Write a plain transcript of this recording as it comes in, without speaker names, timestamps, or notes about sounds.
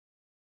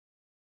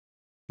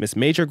Miss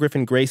Major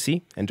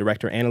Griffin-Gracy and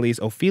director Annalise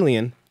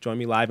Ophelian join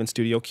me live in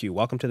Studio Q.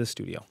 Welcome to the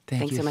studio.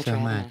 Thanks so much for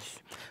having us.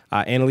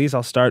 Annalise,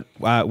 I'll start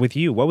with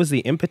you. What was the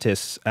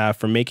impetus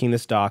for making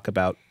this doc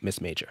about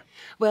Miss Major?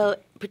 Well,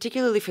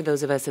 particularly for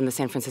those of us in the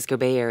San Francisco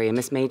Bay Area,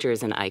 Miss Major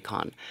is an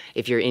icon.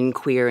 If you're in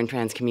queer and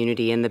trans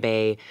community in the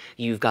Bay,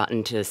 you've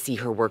gotten to see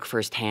her work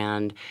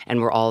firsthand,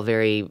 and we're all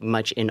very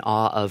much in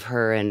awe of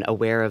her and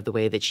aware of the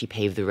way that she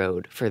paved the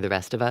road for the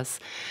rest of us.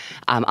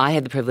 I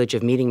had the privilege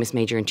of meeting Miss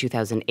Major in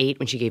 2008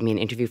 when she gave me an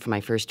interview for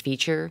my first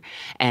feature,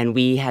 and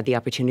we had the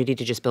opportunity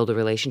to just build a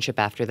relationship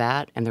after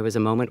that. And there was a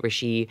moment where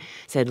she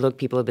said, look,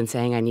 people have been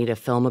saying I need a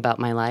film about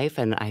my life,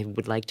 and I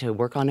would like to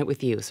work on it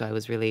with you. So I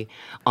was really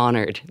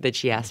honored that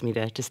she asked me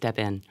to step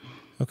in.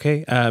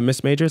 Okay.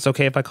 Miss Major, it's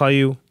okay if I call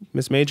you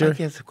Miss Major?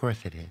 Yes, of course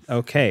it is.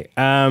 Okay.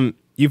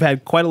 You've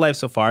had quite a life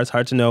so far. It's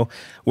hard to know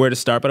where to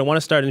start, but I want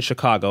to start in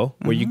Chicago,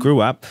 where you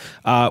grew up.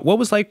 What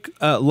was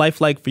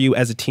life like for you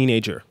as a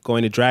teenager,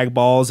 going to drag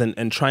balls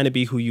and trying to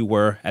be who you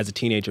were as a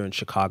teenager in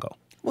Chicago?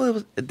 Well, it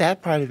was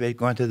that part of it,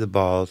 going to the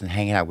balls and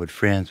hanging out with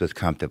friends, was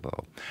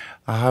comfortable.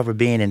 However,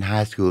 being in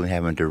high school and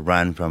having to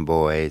run from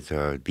boys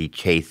or be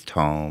chased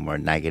home or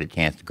not get a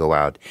chance to go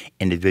out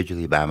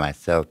individually by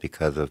myself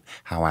because of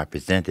how I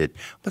presented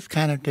was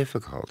kind of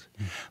difficult.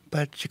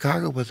 But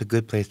Chicago was a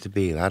good place to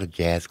be. A lot of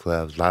jazz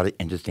clubs, a lot of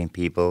interesting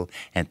people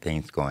and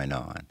things going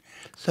on.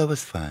 So it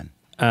was fun.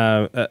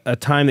 A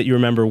time that you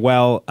remember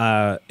well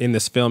in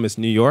this film is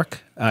New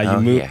York.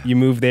 You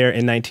moved there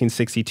in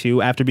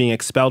 1962 after being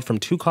expelled from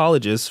 2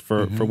 colleges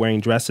for wearing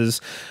dresses.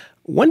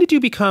 When did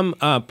you become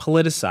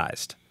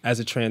politicized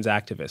as a trans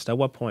activist? At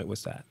what point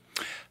was that?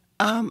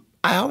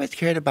 I always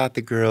cared about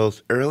the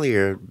girls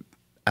earlier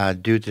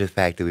due to the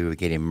fact that we were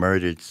getting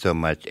murdered so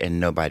much and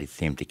nobody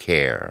seemed to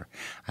care.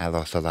 I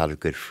lost a lot of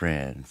good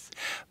friends.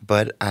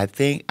 But I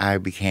think I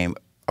became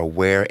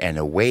aware and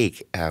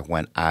awake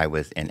when I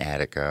was in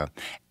Attica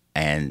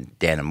and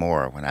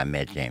Dannemora when I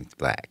met James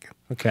Black.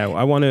 Okay, well,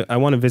 I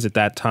want to visit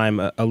that time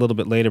a little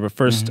bit later, but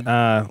first,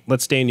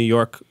 let's stay in New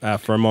York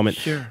for a moment.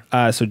 Sure.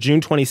 So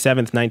June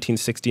 27th,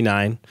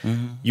 1969,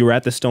 you were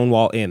at the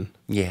Stonewall Inn.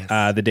 Yes.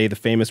 The day the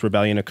famous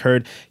rebellion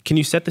occurred. Can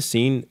you set the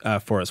scene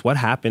for us? What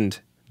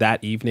happened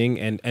that evening,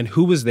 and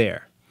who was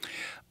there?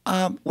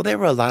 Well, there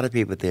were a lot of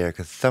people there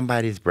because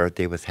somebody's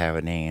birthday was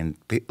happening,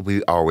 and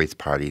we always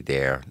partied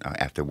there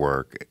after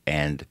work.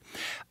 And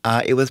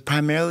it was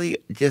primarily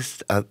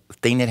just a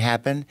thing that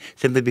happened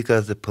simply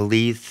because the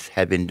police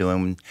had been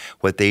doing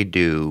what they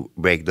do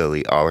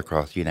regularly all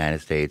across the United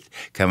States,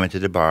 coming to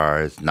the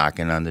bars,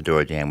 knocking on the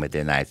door jamb with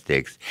their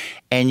nightsticks,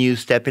 and you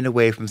stepping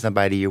away from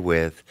somebody you're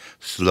with,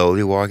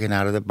 slowly walking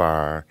out of the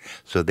bar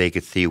so they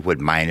could see what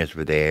minors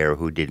were there or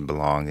who didn't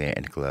belong there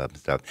in the club and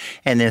stuff,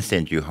 and then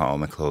send you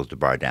home and close the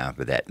bar down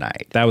for that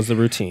night. That was the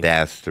routine.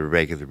 That's the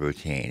regular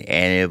routine.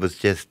 And it was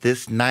just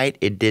this night,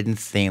 it didn't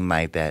seem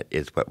like that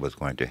is what was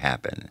going to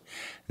happen.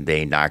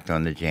 They knocked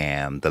on the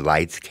jamb, the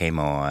lights came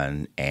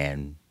on,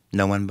 and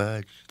no one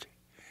budged.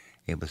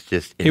 It was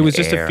just in the air. It was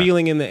just a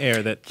feeling in the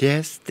air that...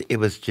 It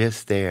was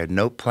just there.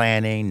 No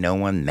planning. No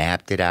one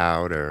mapped it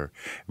out or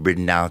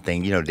written out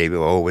things. You know, they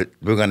were, we're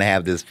going to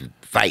have this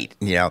fight.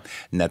 You know,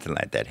 nothing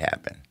like that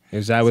happened.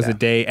 That was the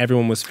day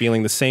everyone was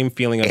feeling the same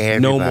feeling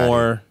of no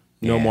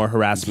more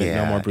harassment,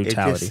 no more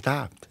brutality. It just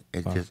stopped.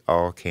 It just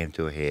all came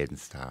to a head and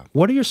stopped.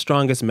 What are your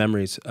strongest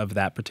memories of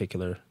that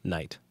particular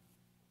night?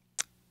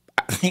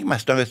 I think my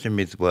strongest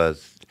memories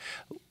was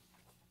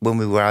when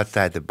we were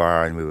outside the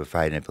bar and we were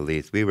fighting the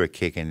police. We were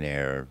kicking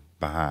their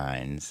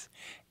behinds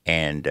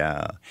and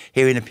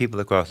hearing the people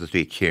across the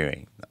street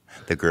cheering.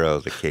 The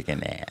girls are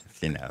kicking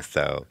ass, you know.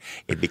 So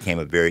it became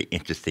a very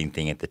interesting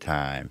thing at the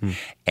time.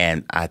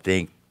 And I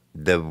think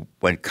the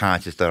one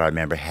conscious thought I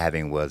remember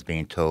having was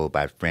being told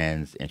by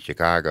friends in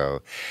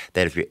Chicago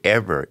that if you're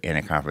ever in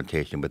a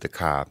confrontation with a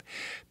cop,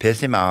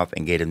 piss him off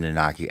and get him to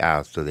knock you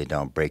out so they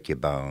don't break your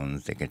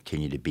bones and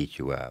continue to beat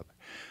you up.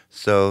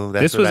 So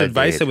that's this was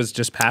advice that was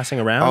just passing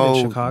around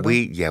in Chicago?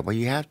 Well,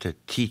 you have to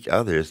teach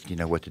others, you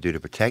know, what to do to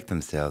protect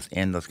themselves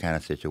in those kind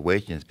of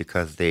situations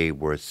because they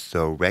were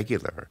so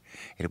regular.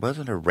 It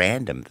wasn't a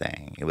random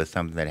thing. It was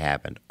something that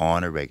happened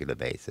on a regular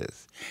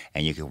basis.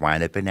 And you could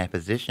wind up in that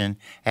position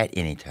at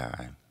any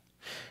time.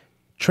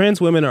 Trans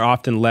women are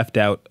often left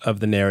out of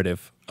the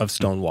narrative of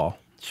Stonewall.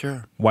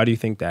 Sure. Why do you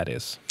think that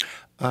is?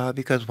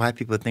 Because white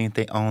people think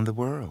they own the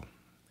world.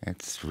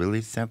 It's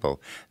really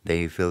simple.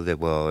 They feel that,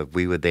 well, if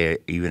we were there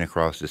even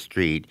across the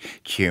street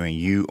cheering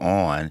you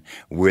on,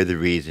 we're the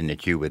reason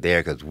that you were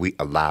there because we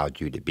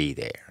allowed you to be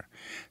there.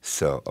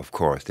 So, of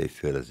course, they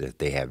feel as if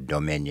they have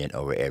dominion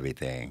over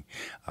everything.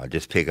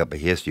 Just pick up a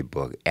history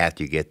book.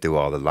 After you get through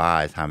all the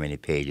lies, how many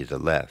pages are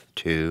left?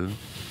 2?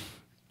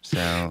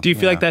 So, do you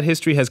feel like that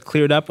history has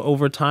cleared up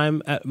over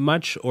time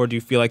much, or do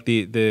you feel like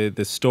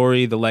the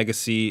story, the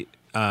legacy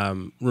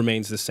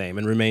remains the same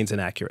and remains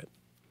inaccurate?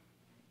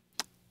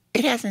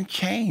 It hasn't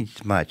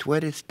changed much.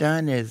 What it's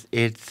done is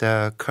it's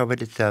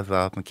covered itself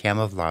up and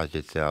camouflaged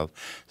itself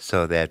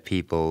so that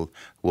people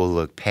will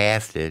look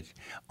past it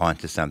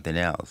onto something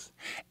else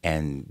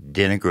and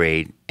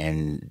denigrate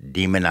and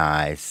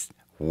demonize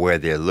where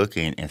they're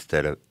looking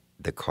instead of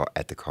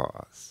at the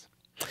cause.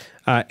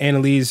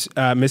 Annalise,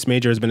 Miss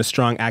Major has been a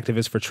strong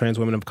activist for trans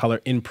women of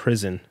color in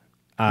prison.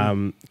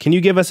 Can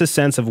you give us a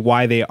sense of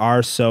why they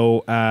are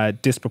so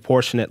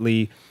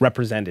disproportionately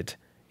represented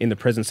in the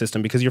prison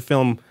system? Because your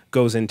film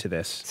goes into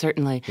this.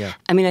 Certainly. Yeah.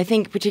 I mean, I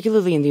think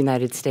particularly in the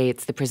United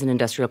States, the prison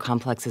industrial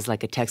complex is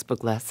like a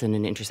textbook lesson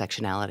in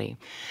intersectionality.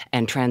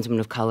 And trans women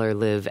of color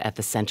live at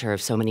the center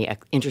of so many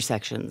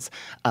intersections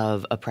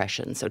of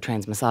oppression. So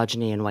trans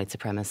misogyny and white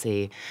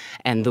supremacy,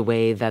 and the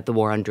way that the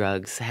war on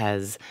drugs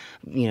has,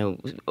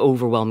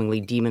 overwhelmingly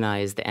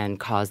demonized and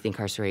caused the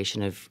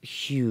incarceration of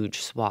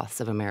huge swaths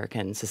of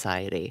American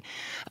society.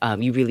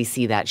 You really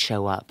see that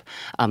show up.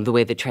 The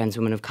way that trans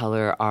women of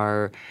color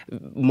are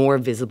more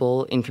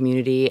visible in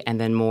community and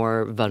then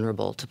more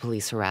vulnerable to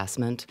police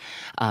harassment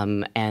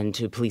and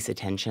to police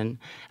attention.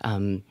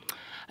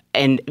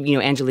 And,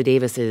 Angela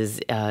Davis is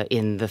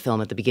in the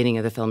film, at the beginning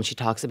of the film, she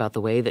talks about the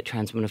way that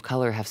trans women of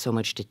color have so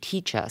much to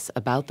teach us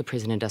about the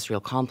prison industrial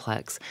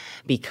complex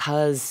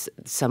because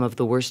some of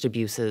the worst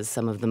abuses,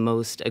 some of the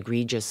most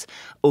egregious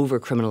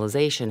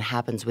over-criminalization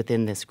happens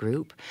within this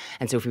group.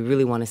 And so if we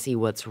really want to see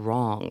what's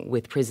wrong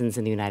with prisons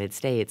in the United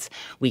States,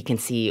 we can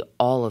see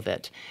all of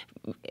it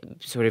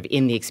sort of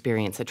in the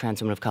experience that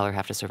trans women of color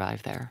have to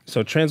survive there.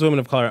 So trans women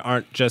of color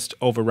aren't just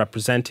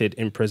overrepresented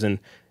in prison.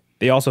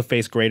 They also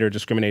face greater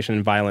discrimination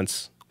and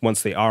violence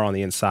once they are on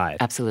the inside.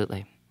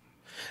 Absolutely.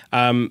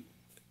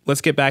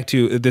 Let's get back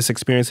to this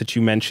experience that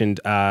you mentioned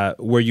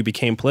where you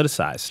became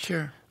politicized.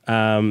 Sure.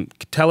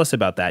 Tell us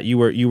about that. You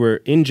were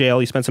in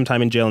jail. You spent some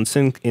time in jail in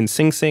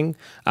Sing Sing,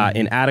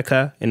 in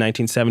Attica in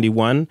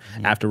 1971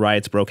 after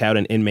riots broke out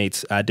and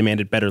inmates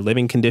demanded better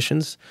living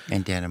conditions.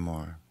 And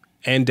Dannemora.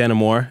 And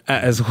Dannemora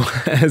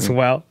as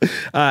well.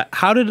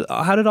 How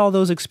did all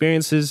those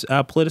experiences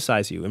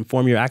politicize you,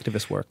 inform your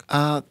activist work?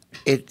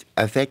 It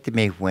affected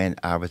me when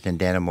I was in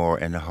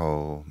Dannemora in the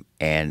hole,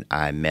 and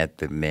I met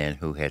the men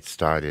who had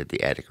started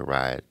the Attica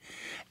riot.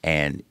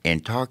 And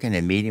in talking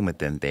and meeting with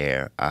them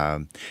there,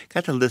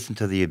 got to listen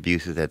to the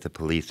abuses that the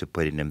police were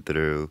putting them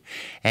through.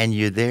 And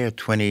you're there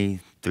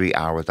 23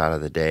 hours out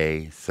of the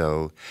day,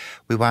 so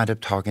we wound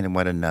up talking to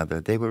one another.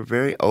 They were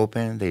very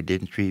open. They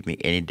didn't treat me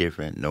any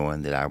different,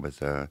 knowing that I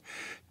was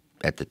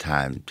at the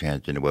time,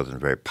 transgender wasn't a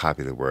very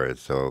popular word,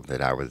 so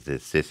that I was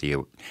this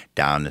sissy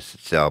down the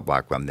cell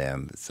block from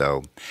them.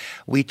 So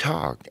we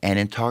talked, and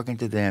in talking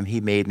to them, he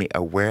made me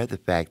aware of the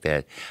fact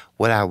that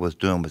what I was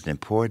doing was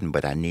important,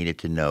 but I needed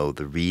to know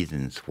the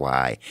reasons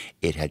why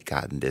it had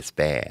gotten this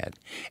bad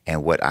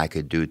and what I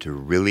could do to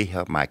really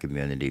help my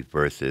community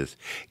versus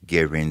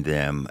giving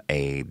them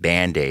a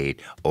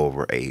Band-Aid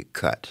over a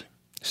cut.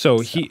 So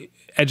he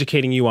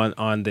educating you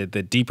on the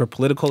deeper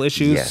political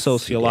issues, yes,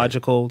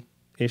 sociological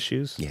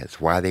issues?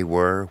 Yes, why they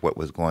were, what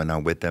was going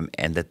on with them,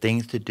 and the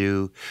things to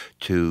do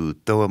to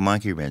throw a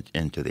monkey wrench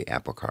into the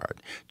apple cart,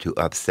 to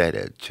upset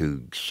it,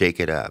 to shake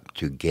it up,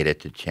 to get it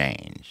to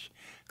change,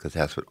 because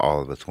that's what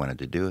all of us wanted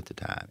to do at the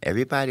time.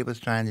 Everybody was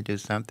trying to do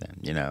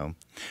something,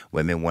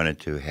 Women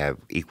wanted to have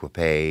equal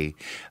pay.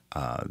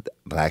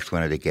 Blacks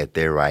wanted to get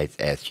their rights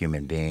as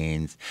human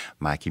beings.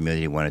 My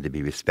community wanted to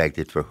be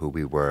respected for who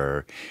we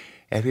were.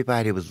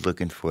 Everybody was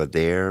looking for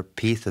their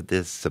piece of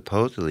this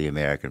supposedly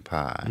American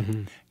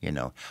pie,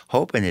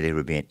 hoping that it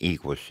would be an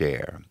equal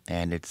share,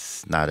 and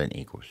it's not an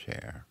equal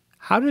share.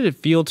 How did it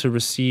feel to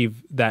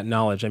receive that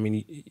knowledge? I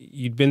mean,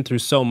 you'd been through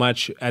so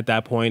much at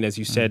that point. As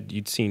you said,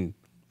 you'd seen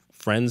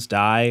friends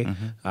die,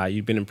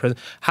 you'd been in prison.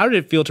 How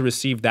did it feel to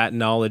receive that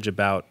knowledge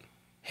about,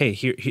 hey,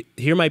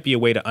 here might be a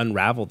way to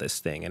unravel this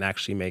thing and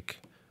actually make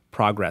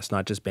progress,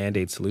 not just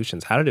Band-Aid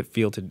solutions? How did it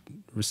feel to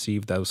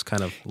receive those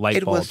kind of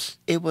light bulbs?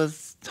 It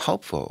was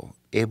hopeful.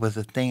 It was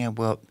a thing of,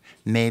 well,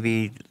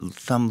 maybe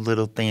some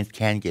little things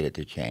can get it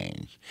to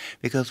change.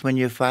 Because when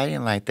you're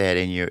fighting like that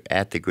and you're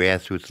at the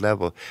grassroots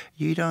level,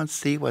 you don't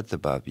see what's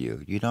above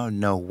you. You don't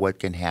know what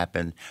can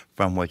happen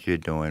from what you're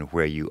doing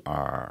where you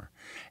are.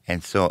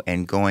 And so,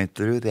 in going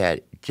through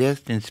that,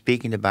 just in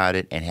speaking about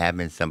it and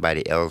having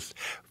somebody else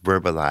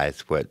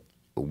verbalize what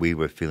we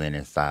were feeling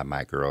inside,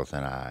 my girls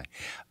and I,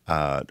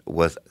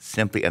 was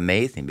simply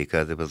amazing,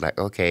 because it was like,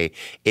 okay,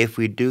 if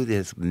we do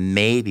this,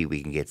 maybe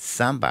we can get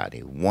somebody,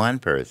 one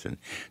person,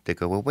 to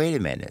go, well, wait a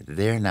minute,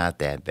 they're not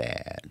that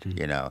bad,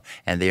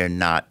 and they're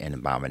not an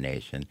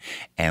abomination.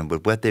 And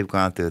with what they've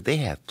gone through, they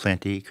have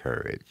plenty of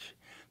courage,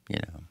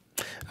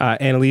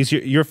 Annalise,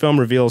 your film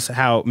reveals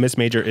how Miss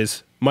Major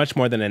is much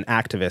more than an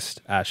activist.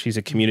 She's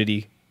a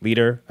community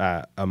leader,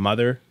 a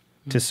mother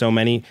to so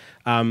many.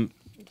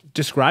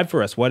 Describe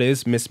for us, what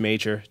is Miss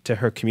Major to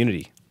her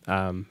community?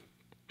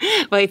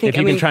 Well, I think, if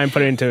you can try and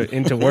put it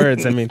into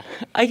words, I mean.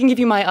 I can give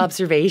you my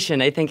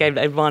observation. I think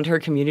I'd want her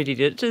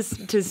community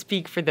to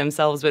speak for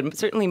themselves, but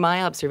certainly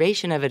my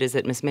observation of it is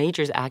that Miss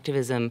Major's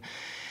activism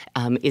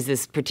is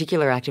this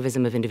particular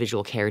activism of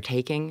individual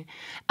caretaking.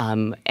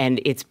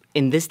 And it's,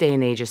 in this day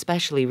and age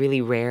especially,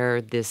 really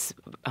rare, this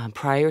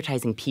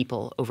prioritizing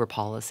people over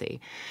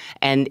policy.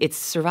 And it's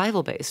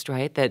survival-based,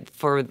 right? That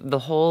for the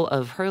whole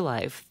of her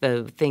life,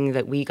 the thing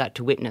that we got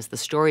to witness, the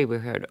story we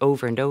heard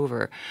over and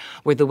over,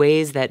 were the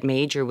ways that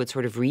Major would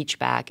sort of reach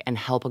back and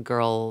help a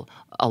girl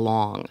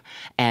along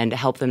and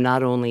help them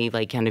not only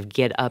like kind of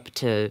get up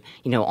to,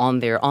 you know, on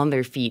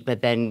their feet,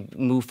 but then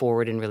move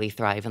forward and really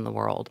thrive in the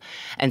world.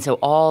 And so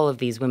all of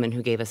these women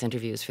who gave us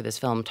interviews for this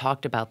film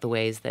talked about the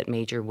ways that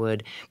Major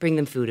would bring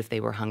them food if they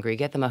were hungry,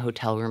 get them a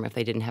hotel room if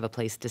they didn't have a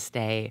place to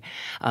stay,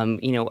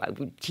 you know,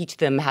 teach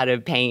them how to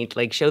paint,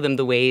 like show them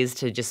the ways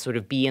to just sort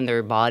of be in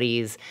their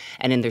bodies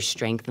and in their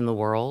strength in the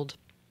world.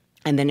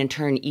 And then in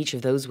turn, each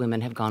of those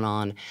women have gone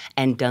on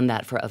and done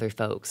that for other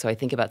folks. So I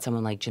think about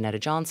someone like Janetta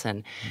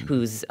Johnson,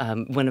 who's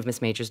one of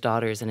Miss Major's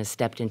daughters and has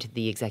stepped into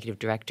the executive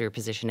director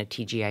position at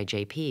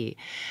TGIJP.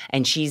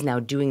 And she's now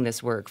doing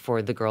this work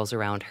for the girls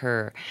around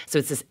her. So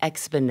it's this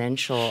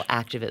exponential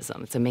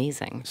activism. It's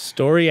amazing.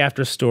 Story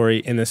after story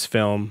in this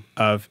film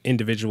of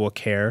individual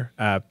care,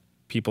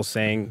 people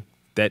saying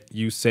that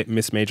you,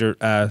 Miss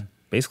Major,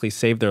 basically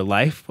saved their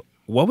life.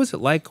 What was it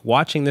like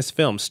watching this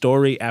film,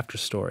 story after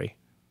story?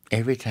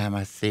 Every time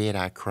I see it,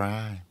 I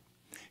cry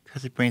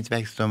because it brings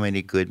back so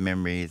many good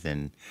memories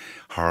and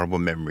horrible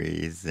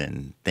memories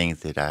and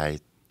things that I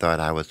thought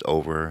I was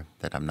over,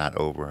 that I'm not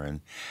over. And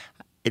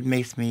it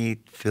makes me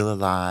feel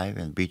alive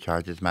and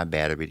recharges my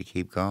battery to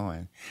keep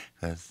going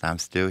because I'm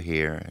still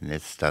here and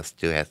this stuff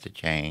still has to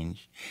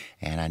change.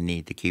 And I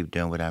need to keep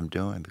doing what I'm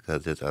doing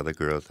because there's other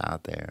girls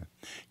out there,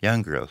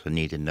 young girls who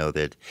need to know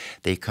that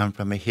they come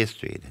from a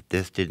history, that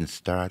this didn't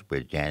start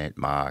with Janet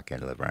Mock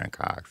and Laverne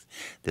Cox.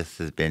 This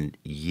has been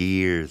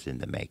years in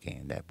the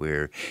making, that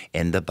we're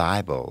in the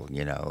Bible,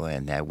 you know,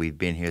 and that we've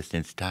been here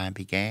since time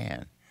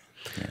began.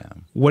 You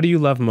know. What do you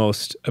love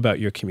most about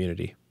your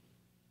community?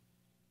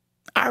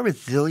 Our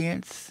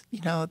resilience,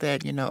 you know,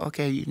 that, you know,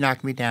 okay, you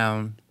knocked me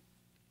down,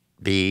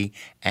 B,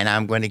 and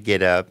I'm going to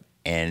get up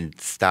and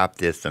stop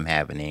this from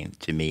happening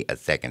to me a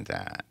second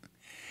time,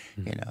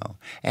 you know.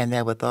 And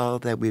that with all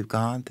that we've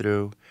gone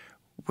through,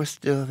 we're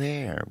still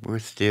there. We're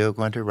still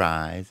going to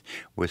rise.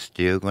 We're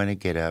still going to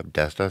get up,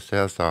 dust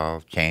ourselves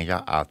off, change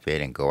our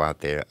outfit, and go out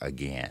there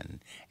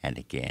again and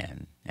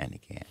again and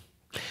again.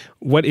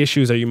 What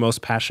issues are you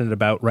most passionate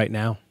about right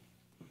now?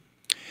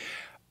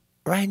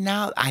 Right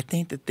now, I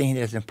think the thing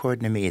that's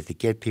important to me is to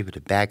get people to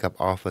back up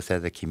off us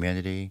as a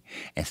community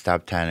and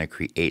stop trying to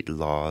create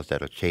laws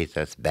that'll chase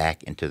us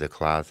back into the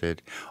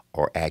closet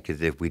or act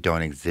as if we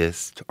don't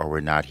exist or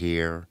we're not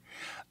here.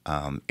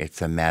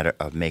 It's a matter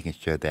of making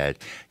sure that,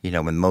 you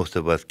know, when most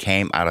of us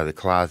came out of the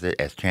closet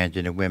as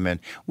transgender women,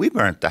 we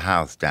burnt the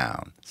house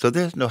down. So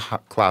there's no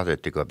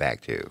closet to go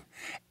back to,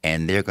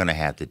 and they're going to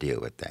have to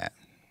deal with that.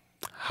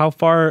 How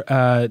far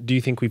do you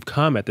think we've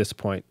come at this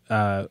point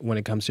when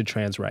it comes to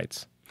trans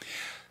rights?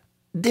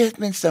 There's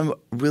been some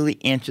really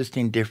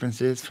interesting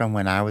differences from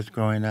when I was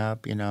growing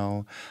up, you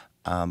know,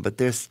 but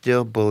there's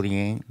still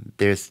bullying.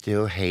 There's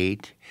still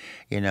hate.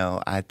 You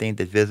know, I think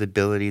the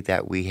visibility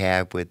that we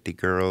have with the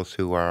girls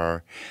who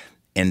are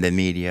in the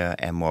media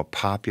and more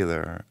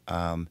popular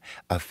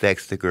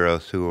affects the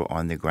girls who are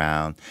on the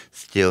ground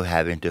still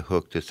having to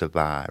hook to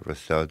survive or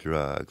sell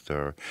drugs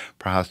or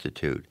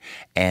prostitute,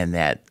 and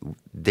that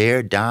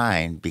they're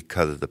dying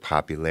because of the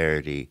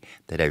popularity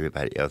that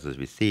everybody else is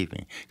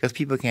receiving, because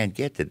people can't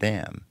get to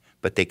them,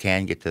 but they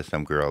can get to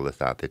some girl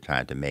that's out there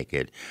trying to make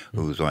it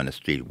who's on the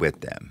street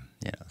with them.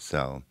 You know,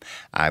 so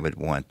I would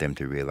want them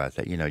to realize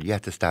that, you know, you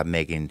have to stop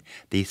making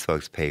these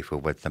folks pay for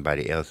what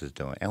somebody else is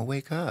doing and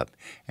wake up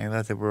and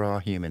realize that we're all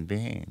human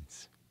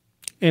beings.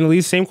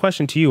 Annalise, same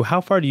question to you. How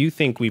far do you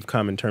think we've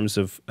come in terms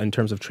of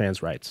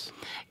trans rights?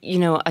 You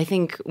know, I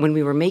think when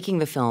we were making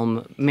the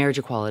film, marriage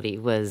equality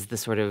was the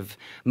sort of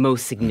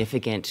most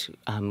significant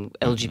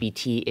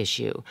LGBT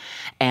issue.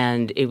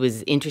 And it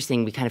was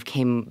interesting, we kind of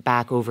came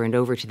back over and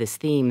over to this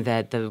theme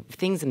that the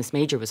things that Miss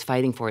Major was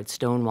fighting for at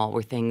Stonewall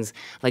were things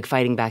like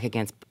fighting back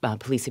against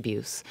police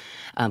abuse,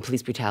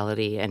 police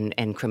brutality, and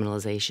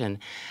criminalization.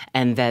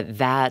 And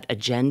that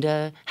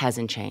agenda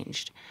hasn't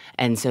changed.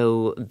 And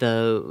so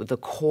the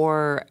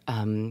core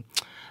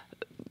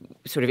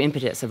sort of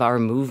impetus of our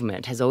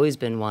movement has always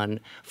been one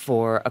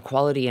for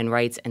equality and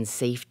rights and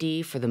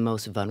safety for the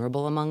most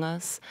vulnerable among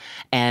us.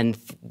 And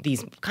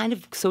these kind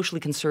of socially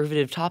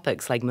conservative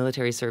topics like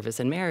military service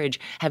and marriage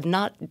have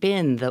not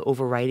been the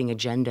overriding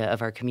agenda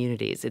of our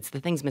communities. It's the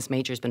things Miss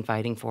Major's been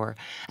fighting for.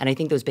 And I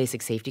think those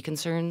basic safety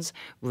concerns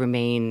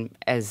remain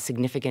as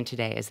significant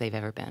today as they've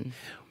ever been.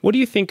 What do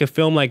you think a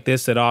film like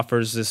this that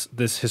offers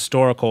this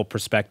historical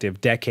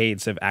perspective,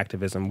 decades of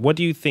activism, what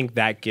do you think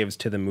that gives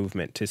to the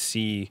movement to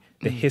see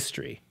the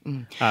history?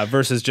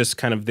 versus just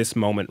kind of this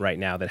moment right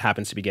now that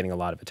happens to be getting a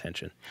lot of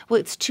attention? Well,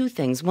 it's two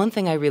things. One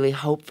thing I really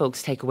hope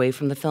folks take away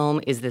from the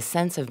film is the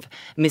sense of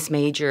Miss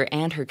Major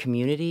and her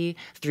community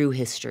through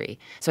history.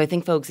 So I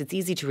think, folks, it's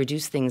easy to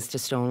reduce things to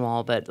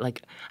Stonewall, but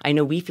like I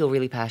know we feel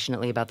really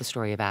passionately about the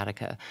story of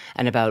Attica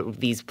and about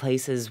these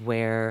places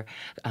where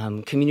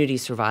community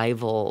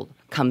survival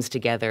comes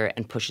together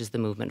and pushes the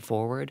movement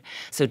forward.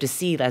 So to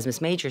see, as Miss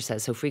Major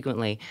says so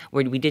frequently,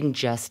 where we didn't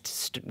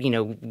just,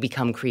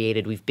 become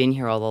created. We've been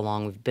here all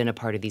along. We've been a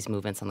part of these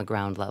movements on the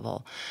ground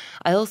level.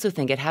 I also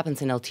think it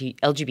happens in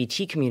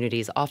LGBT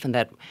communities often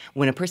that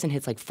when a person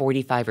hits like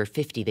 45 or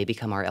 50, they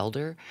become our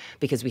elder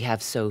because we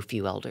have so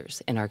few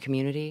elders in our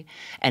community.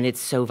 And it's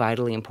so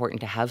vitally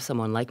important to have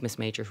someone like Miss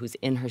Major who's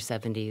in her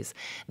 70s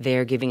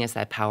there giving us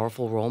that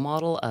powerful role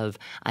model of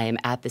I am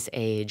at this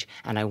age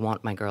and I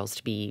want my girls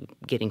to be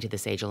getting to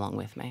this age along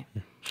with me.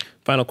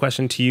 Final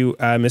question to you,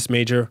 Miss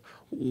Major.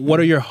 What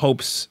are your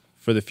hopes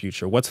for the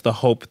future? What's the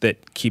hope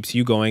that keeps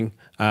you going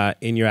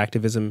in your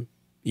activism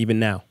even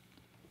now?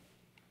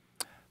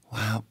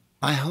 Well,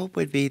 my hope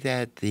would be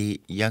that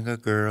the younger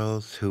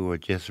girls who are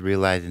just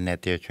realizing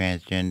that they're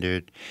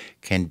transgendered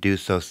can do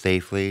so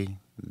safely,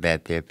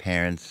 that their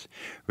parents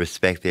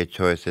respect their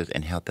choices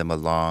and help them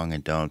along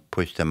and don't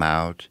push them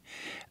out,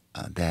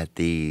 that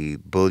the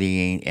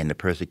bullying and the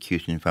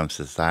persecution from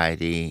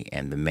society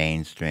and the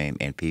mainstream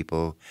and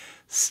people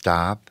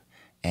stop,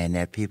 and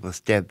that people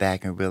step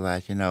back and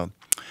realize,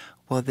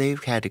 well,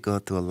 they've had to go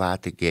through a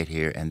lot to get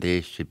here, and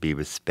they should be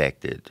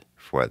respected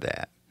for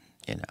that,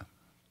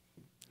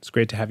 It's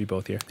great to have you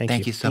both here. Thank you.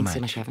 Thank you so much.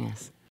 Thanks so much for having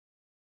us.